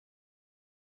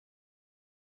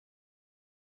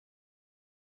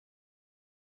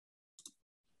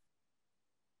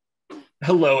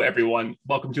Hello, everyone.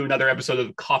 Welcome to another episode of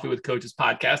the Coffee with Coaches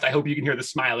podcast. I hope you can hear the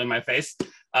smile in my face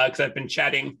because I've been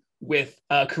chatting with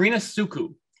Karena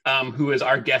Sukhu, who is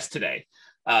our guest today.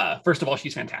 First of all,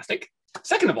 she's fantastic.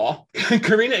 Second of all,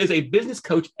 Karena is a business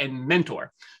coach and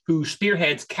mentor who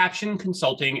spearheads Caption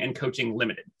Consulting and Coaching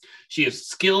Limited. She is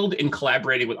skilled in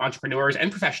collaborating with entrepreneurs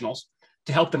and professionals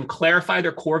to help them clarify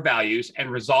their core values and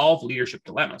resolve leadership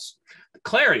dilemmas.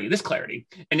 This clarity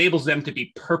enables them to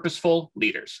be purposeful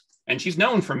leaders. And she's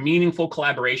known for meaningful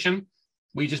collaboration.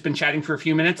 We've just been chatting for a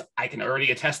few minutes. I can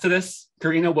already attest to this.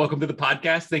 Karena, welcome to the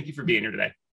podcast. Thank you for being here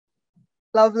today.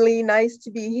 Lovely. Nice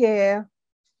to be here.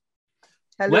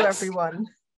 Hello, everyone.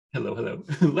 Hello.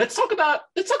 Let's talk about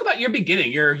your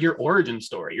beginning, your origin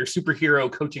story, your superhero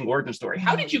coaching origin story.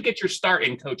 How did you get your start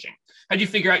in coaching? How did you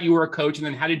figure out you were a coach, and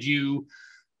then how did you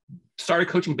start a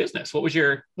coaching business? What was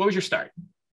your start?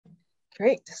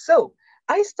 Great. So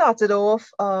I started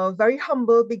off very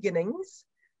humble beginnings.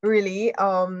 Really,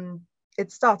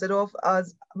 it started off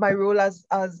as my role as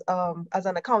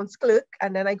an accounts clerk,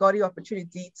 and then I got the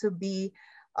opportunity to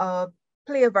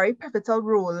play a very pivotal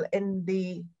role in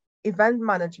the event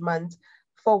management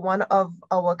for one of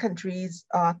our country's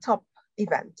top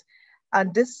event.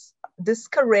 And this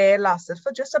career lasted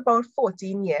for just about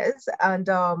 14 years. And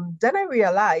then I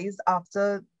realized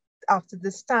after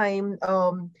this time,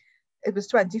 it was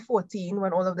 2014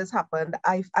 when all of this happened,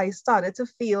 I started to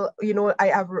feel,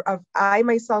 I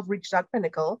myself reached that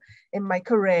pinnacle in my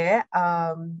career.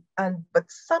 But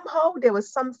somehow there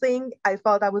was something I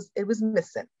felt it was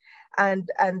missing. And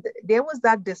there was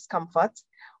that discomfort.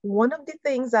 One of the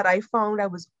things that I found I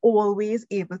was always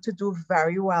able to do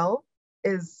very well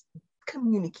is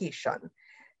communication.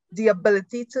 The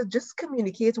ability to just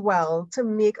communicate well, to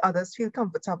make others feel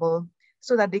comfortable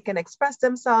so that they can express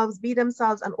themselves, be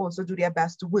themselves, and also do their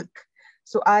best work.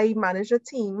 So I managed a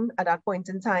team at that point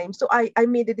in time. So I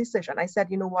made a decision. I said,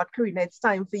 you know what, Karena, it's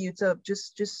time for you to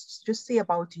just say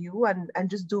about you and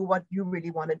just do what you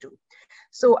really want to do.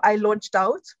 So I launched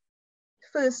out.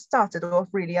 First started off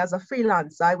really as a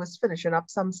freelancer. I was finishing up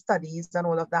some studies and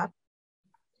all of that.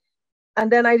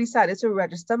 And then I decided to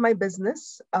register my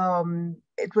business.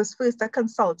 It was first a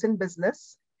consulting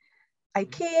business. I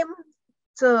came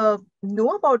to know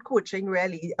about coaching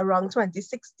really around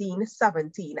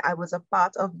 2016-17. I was a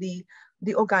part of the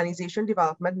Organization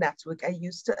Development Network. I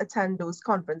used to attend those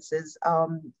conferences.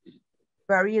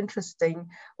 Very interesting.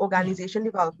 Organization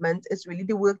development is really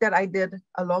the work that I did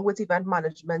along with event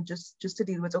management, just to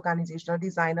deal with organizational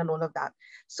design and all of that.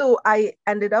 So I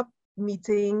ended up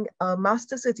meeting a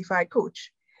master certified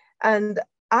coach, and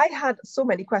I had so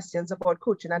many questions about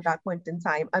coaching at that point in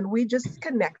time, and we just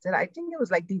connected. I think it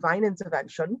was like divine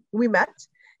intervention. We met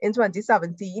in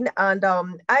 2017, and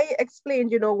I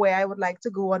explained, where I would like to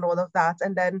go and all of that,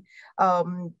 and then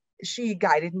she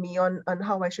guided me on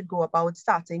how I should go about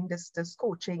starting this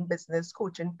coaching business,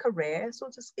 coaching career, so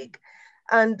to speak.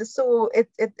 And so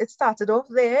it started off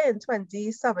there in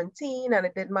 2017, and I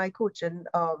did my coaching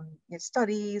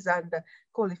studies and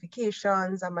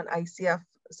qualifications. I'm an ICF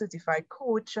certified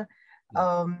coach.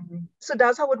 So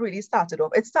that's how it really started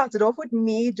off. It started off with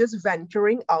me just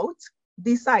venturing out,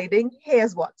 deciding,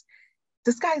 here's what.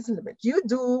 The sky's the limit. You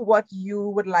do what you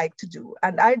would like to do.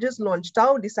 And I just launched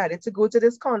out, decided to go to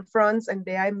this conference, and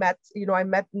there I met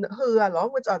her along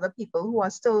with other people who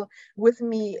are still with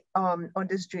me on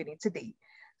this journey today.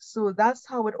 So that's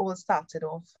how it all started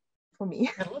off for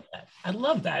me. I love that.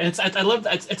 I love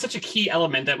that. It's such a key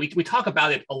element that we talk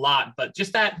about it a lot, but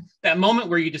just that moment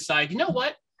where you decide, you know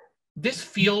what, this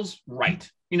feels right.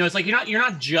 It's like you're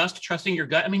not just trusting your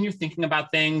gut. I mean, you're thinking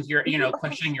about things, you're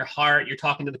questioning your heart, you're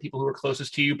talking to the people who are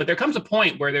closest to you, but there comes a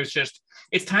point where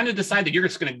it's time to decide that you're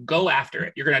just going to go after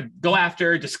it. You're going to go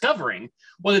after discovering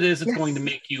what it is that's going to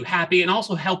make you happy and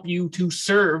also help you to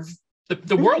serve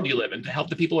the world you live in, to help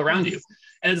the people around you.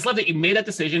 And I just love that you made that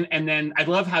decision. And then I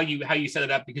love how you set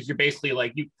it up, because you're basically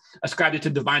like, you ascribed it to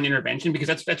divine intervention, because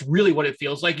that's really what it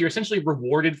feels like. You're essentially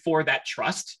rewarded for that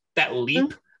trust, that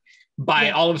leap.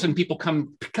 By all of a sudden people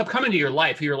come into your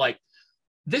life who you're like,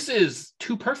 this is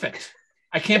too perfect.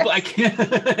 I can't,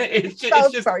 it's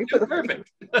just too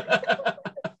perfect.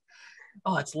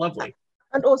 Oh, it's lovely.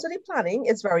 And also the planning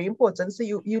is very important. So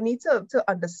you need to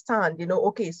understand,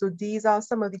 okay, so these are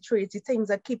some of the traits, the things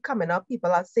that keep coming up.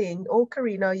 People are saying, oh,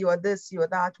 Karena, you are this, you are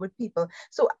that with people.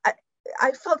 So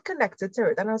I felt connected to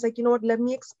it. And I was like, you know what, let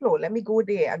me explore, let me go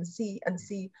there and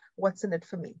see what's in it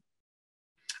for me.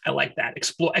 I like that.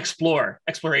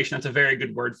 Exploration. That's a very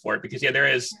good word for it, because there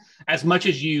is, as much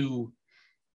as you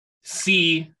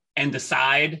see and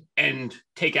decide and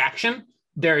take action,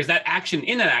 there's that action.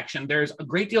 In that action, there's a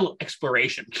great deal of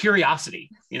exploration, curiosity,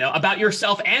 about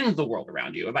yourself and the world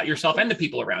around you, about yourself and the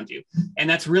people around you. And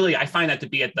that's really, I find that to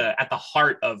be at the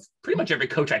heart of pretty much every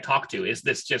coach I talk to, is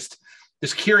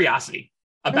this curiosity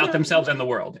about themselves and the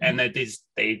world, and that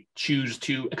they choose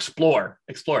to explore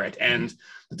it. And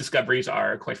the discoveries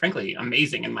are, quite frankly,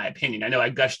 amazing in my opinion. I know I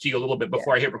gushed to you a little bit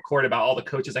before I hit record about all the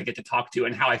coaches I get to talk to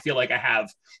and how I feel like I have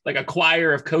like a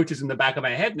choir of coaches in the back of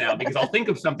my head now, because I'll think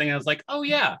of something and I was like, oh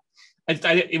yeah,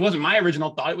 it wasn't my original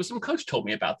thought. It was some coach told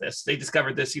me about this. They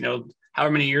discovered this,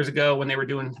 however many years ago when they were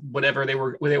doing whatever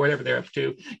they're up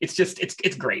to.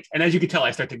 It's great. And as you can tell,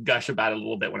 I start to gush about it a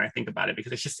little bit when I think about it,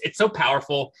 because it's so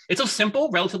powerful. It's so simple,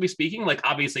 relatively speaking. Like,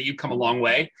 obviously you've come a long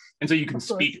way, and so you can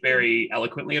speak very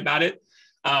eloquently about it.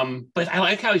 But I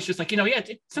like how it's just like,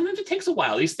 sometimes it takes a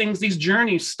while. These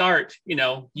journeys start,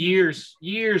 years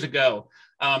ago.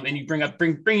 And you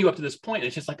bring you up to this point. And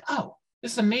it's just like, oh,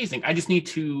 this is amazing. I just need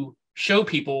to show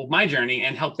people my journey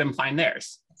and help them find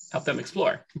theirs, help them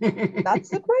explore.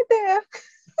 That's it right there.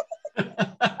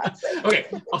 Okay,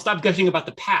 I'll stop gushing about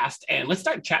the past and let's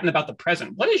start chatting about the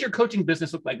present. What does your coaching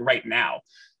business look like right now?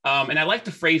 And I like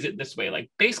to phrase it this way,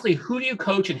 like, basically, who do you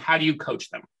coach and how do you coach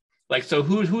them? Like, so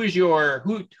who is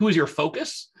your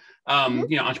focus?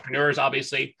 Entrepreneurs,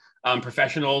 obviously,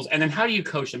 professionals, and then how do you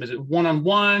coach them? Is it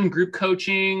one-on-one, group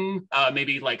coaching,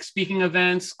 maybe like speaking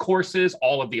events, courses,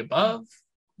 all of the above?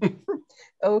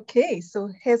 Okay, so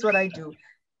here's what I do.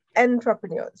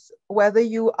 Entrepreneurs, whether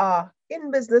you are in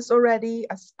business already,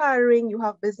 aspiring, you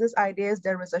have business ideas,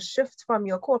 there is a shift from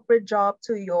your corporate job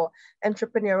to your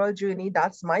entrepreneurial journey.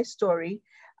 That's my story.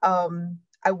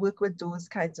 I work with those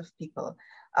kinds of people.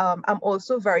 I'm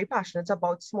also very passionate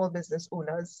about small business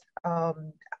owners.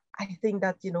 I think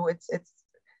that,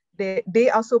 they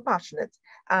are so passionate.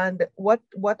 And what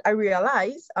I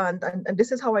realize, and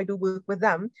this is how I do work with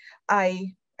them,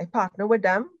 I partner with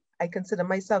them. I consider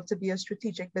myself to be a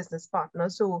strategic business partner.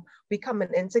 So we coming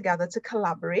in together to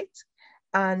collaborate.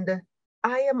 And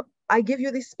I give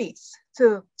you the space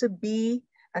to be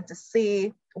and to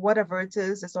say whatever it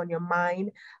is that's on your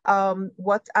mind.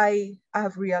 What I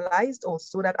have realized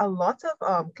also that a lot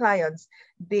of clients,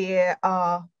 they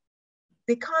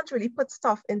can't really put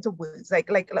stuff into words.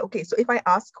 Like, okay, so if I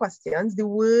ask questions, the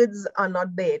words are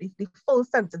not there. The full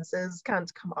sentences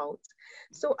can't come out.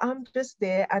 So I'm just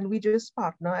there and we just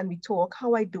partner and we talk.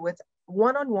 How I do it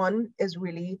one-on-one is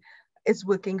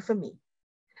working for me.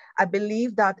 I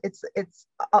believe that it's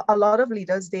a lot of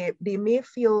leaders, they may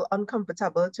feel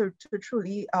uncomfortable to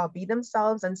truly be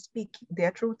themselves and speak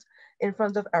their truth in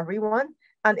front of everyone.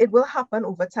 And it will happen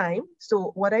over time.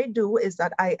 So what I do is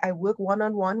that I work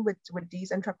one-on-one with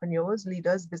these entrepreneurs,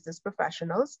 leaders, business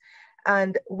professionals,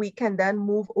 and we can then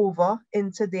move over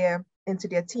into their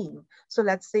team. So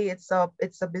let's say it's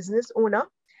a business owner,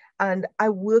 and I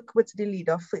work with the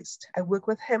leader first. I work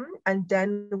with him, and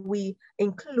then we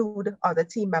include other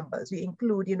team members. We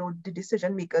include, the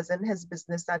decision makers in his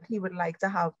business that he would like to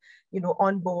have,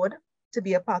 on board to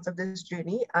be a part of this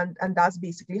journey. And that's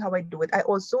basically how I do it. I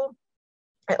also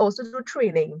do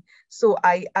training. So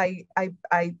I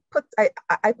put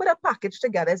a package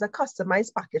together as a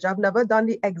customized package. I've never done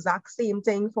the exact same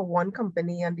thing for one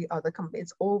company and the other company.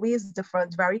 It's always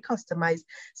different, very customized,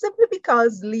 simply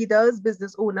because leaders,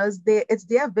 business owners, it's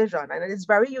their vision and it's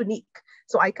very unique.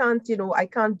 So I can't do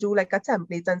like a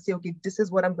template and say, okay, this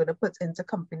is what I'm going to put into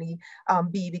company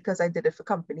B because I did it for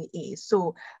company A.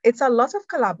 So it's a lot of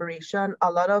collaboration, a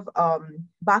lot of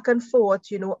back and forth,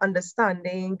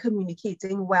 understanding,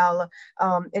 communicating well,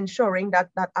 ensuring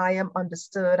that I am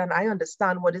understood and I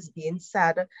understand what is being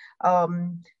said.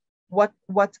 What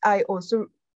I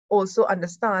also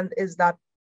understand is that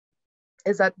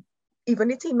even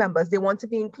the team members, they want to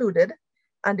be included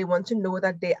and they want to know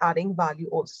that they're adding value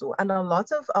also. And a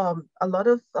lot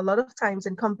of times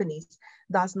in companies,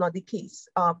 that's not the case.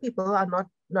 People are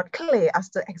not clear as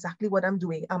to exactly what I'm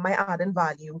doing. Am I adding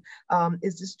value?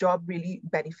 Is this job really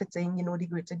benefiting, the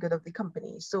greater good of the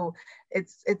company? So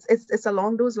it's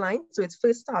along those lines. So it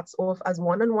first starts off as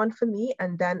one-on-one for me,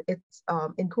 and then it's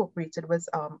incorporated with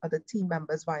other team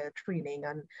members via training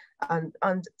and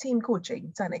team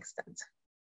coaching to an extent.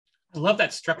 I love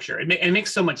that structure. It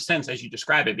makes so much sense as you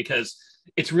describe it, because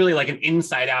it's really like an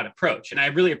inside out approach. And I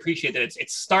really appreciate that it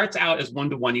starts out as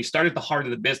one-to-one. You start at the heart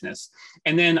of the business.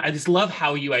 And then I just love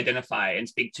how you identify and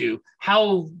speak to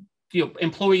how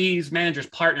employees, managers,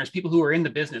 partners, people who are in the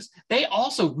business, they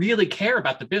also really care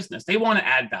about the business. They want to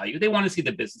add value. They want to see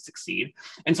the business succeed.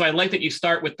 And so I like that you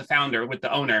start with the founder, with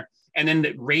the owner, and then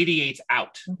it radiates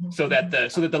out so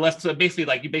that so basically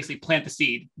like you basically plant the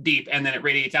seed deep and then it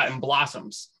radiates out and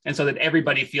blossoms. And so that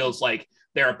everybody feels like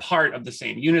they're a part of the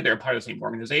same unit, they're a part of the same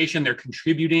organization, they're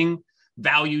contributing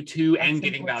value to and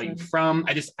getting value from.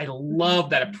 I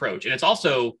love that approach. And it's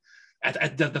also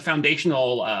at the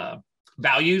foundational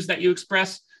values that you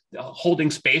express, holding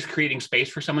space, creating space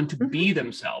for someone to be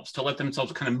themselves, to let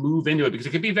themselves kind of move into it, because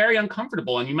it can be very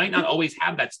uncomfortable and you might not always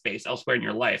have that space elsewhere in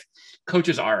your life.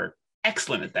 Coaches are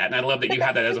excellent at that. And I love that you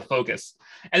have that as a focus.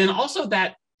 And then also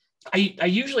that I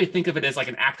usually think of it as like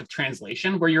an act of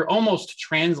translation where you're almost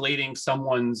translating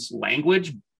someone's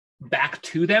language back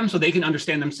to them so they can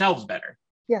understand themselves better.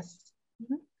 Yes.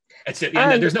 That's it.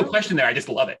 Yeah, there's no question there. I just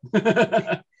love it.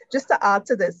 Just to add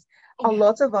to this, a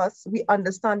lot of us, we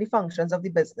understand the functions of the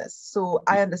business. So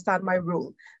I understand my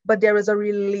role, but there is a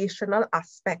relational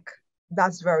aspect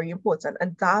that's very important.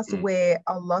 And that's where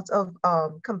a lot of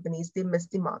companies, they miss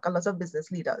the mark, a lot of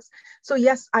business leaders. So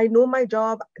yes, I know my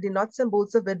job, the nuts and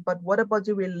bolts of it, but what about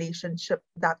the relationship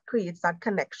that creates that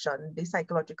connection, the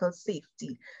psychological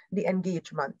safety, the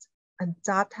engagement? And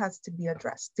that has to be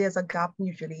addressed. There's a gap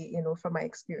usually, from my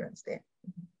experience there.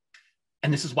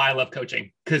 And this is why I love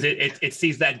coaching, because it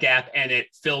sees that gap and it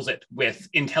fills it with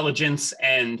intelligence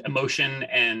and emotion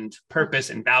and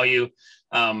purpose and value.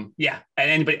 And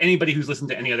anybody who's listened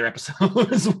to any other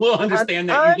episodes will understand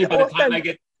that usually by the time I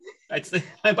get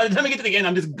to the end,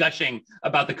 I'm just gushing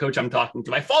about the coach I'm talking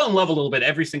to. I fall in love a little bit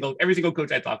every single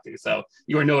coach I talk to. So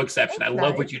you are no exception. I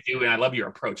love what you do and I love your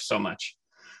approach so much.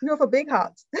 You have a big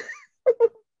heart.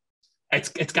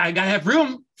 It's gotta have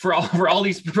room for all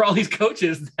these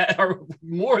coaches that are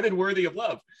more than worthy of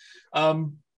love.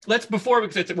 Because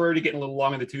we're already getting a little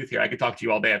long in the tooth here. I could talk to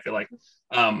you all day, I feel like.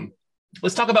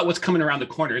 Let's talk about what's coming around the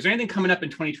corner. Is there anything coming up in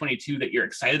 2022 that you're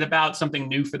excited about, something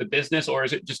new for the business, or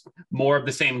is it just more of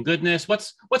the same goodness?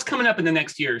 What's coming up in the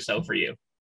next year or so for you?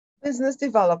 Business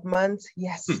development,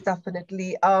 yes,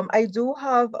 definitely. I do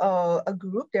have a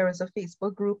group. There is a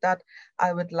Facebook group that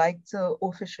I would like to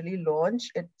officially launch.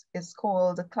 It is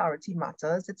called Clarity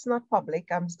Matters. It's not public.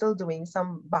 I'm still doing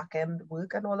some back-end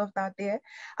work and all of that there.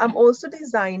 I'm also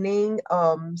designing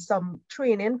some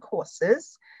training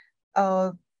courses,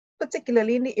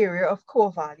 particularly in the area of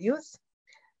core values,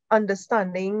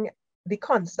 understanding the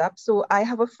concept. So I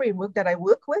have a framework that I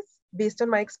work with. Based on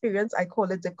my experience, I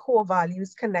call it the core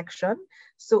values connection.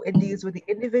 So it deals with the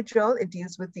individual, it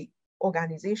deals with the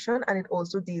organization, and it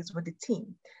also deals with the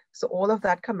team. So all of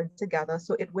that coming together.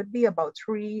 So it would be about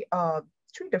three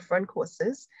different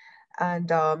courses, and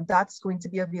that's going to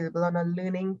be available on a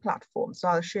learning platform. So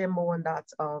I'll share more on that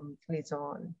later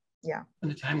on. Yeah. When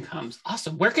the time comes.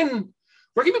 Awesome. Where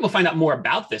can people find out more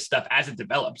about this stuff as it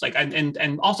develops? Like,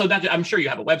 and also that I'm sure you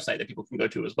have a website that people can go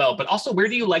to as well, but also where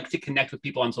do you like to connect with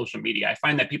people on social media? I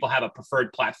find that people have a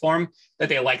preferred platform that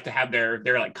they like to have their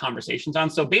like conversations on.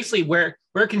 So basically where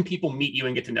can people meet you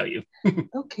and get to know you?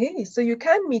 Okay. So you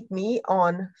can meet me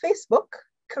on Facebook,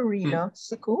 Karena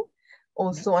Sukhu,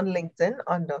 also on LinkedIn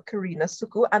under Karena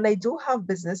Sukhu. And I do have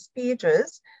business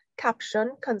pages,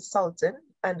 Caption, Consulting,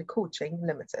 and Coaching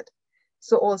Limited.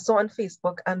 So also on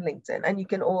Facebook and LinkedIn, and you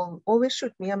can always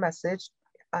shoot me a message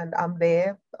and I'm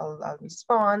there, I'll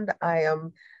respond. I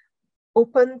am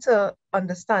open to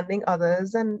understanding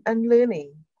others and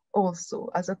learning also.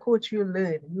 As a coach, you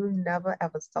learn, you'll never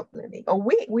ever stop learning. Or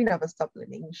we never stop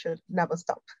learning, we should never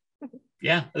stop.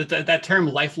 Yeah, that term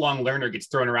lifelong learner gets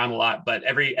thrown around a lot, but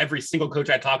every single coach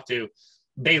I talk to,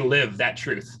 they live that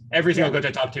truth. Every single coach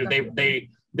I talk to,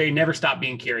 they never stop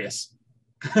being curious.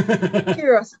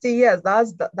 Curiosity, yes,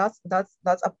 that's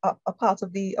a part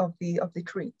of the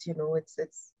trait.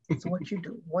 It's what you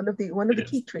do. One of the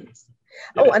key traits.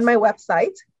 And my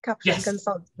website, Caption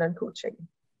Consulting and Coaching.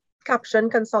 Caption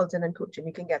Consulting and Coaching.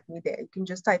 You can get me there. You can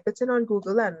just type it in on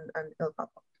Google and it'll pop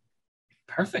up.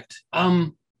 Perfect.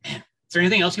 Man, is there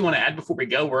anything else you want to add before we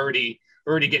go? We're already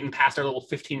getting past our little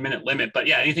 15-minute limit. But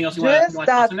yeah, anything else you want to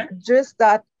toss in there? Just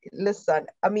that. Listen,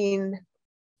 I mean,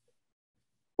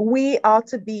 we are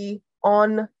to be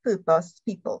on purpose,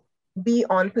 people. Be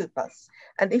on purpose.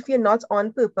 And if you're not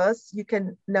on purpose, you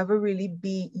can never really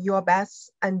be your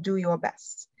best and do your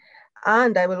best.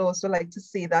 And I will also like to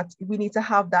say that we need to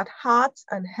have that heart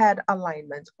and head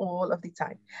alignment all of the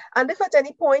time. And if at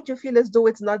any point you feel as though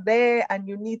it's not there and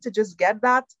you need to just get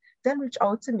that, then reach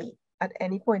out to me at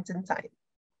any point in time.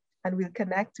 And we'll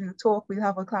connect, we'll talk, we'll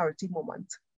have a clarity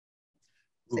moment.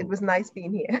 So it was nice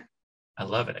being here. I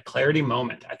love it. A clarity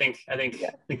moment. I think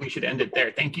we should end it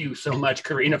there. Thank you so much,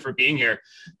 Karena, for being here.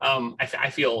 I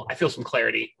feel some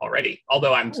clarity already.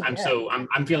 Although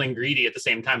I'm feeling greedy at the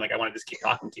same time. Like I want to just keep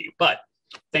talking to you. But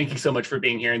Thank you so much for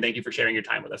being here, and thank you for sharing your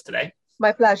time with us today.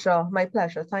 My pleasure. My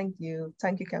pleasure. Thank you.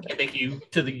 Thank you, Kevin. And thank you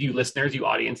to you listeners, you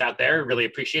audience out there. Really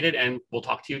appreciate it. And we'll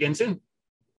talk to you again soon.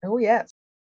 Oh, yes.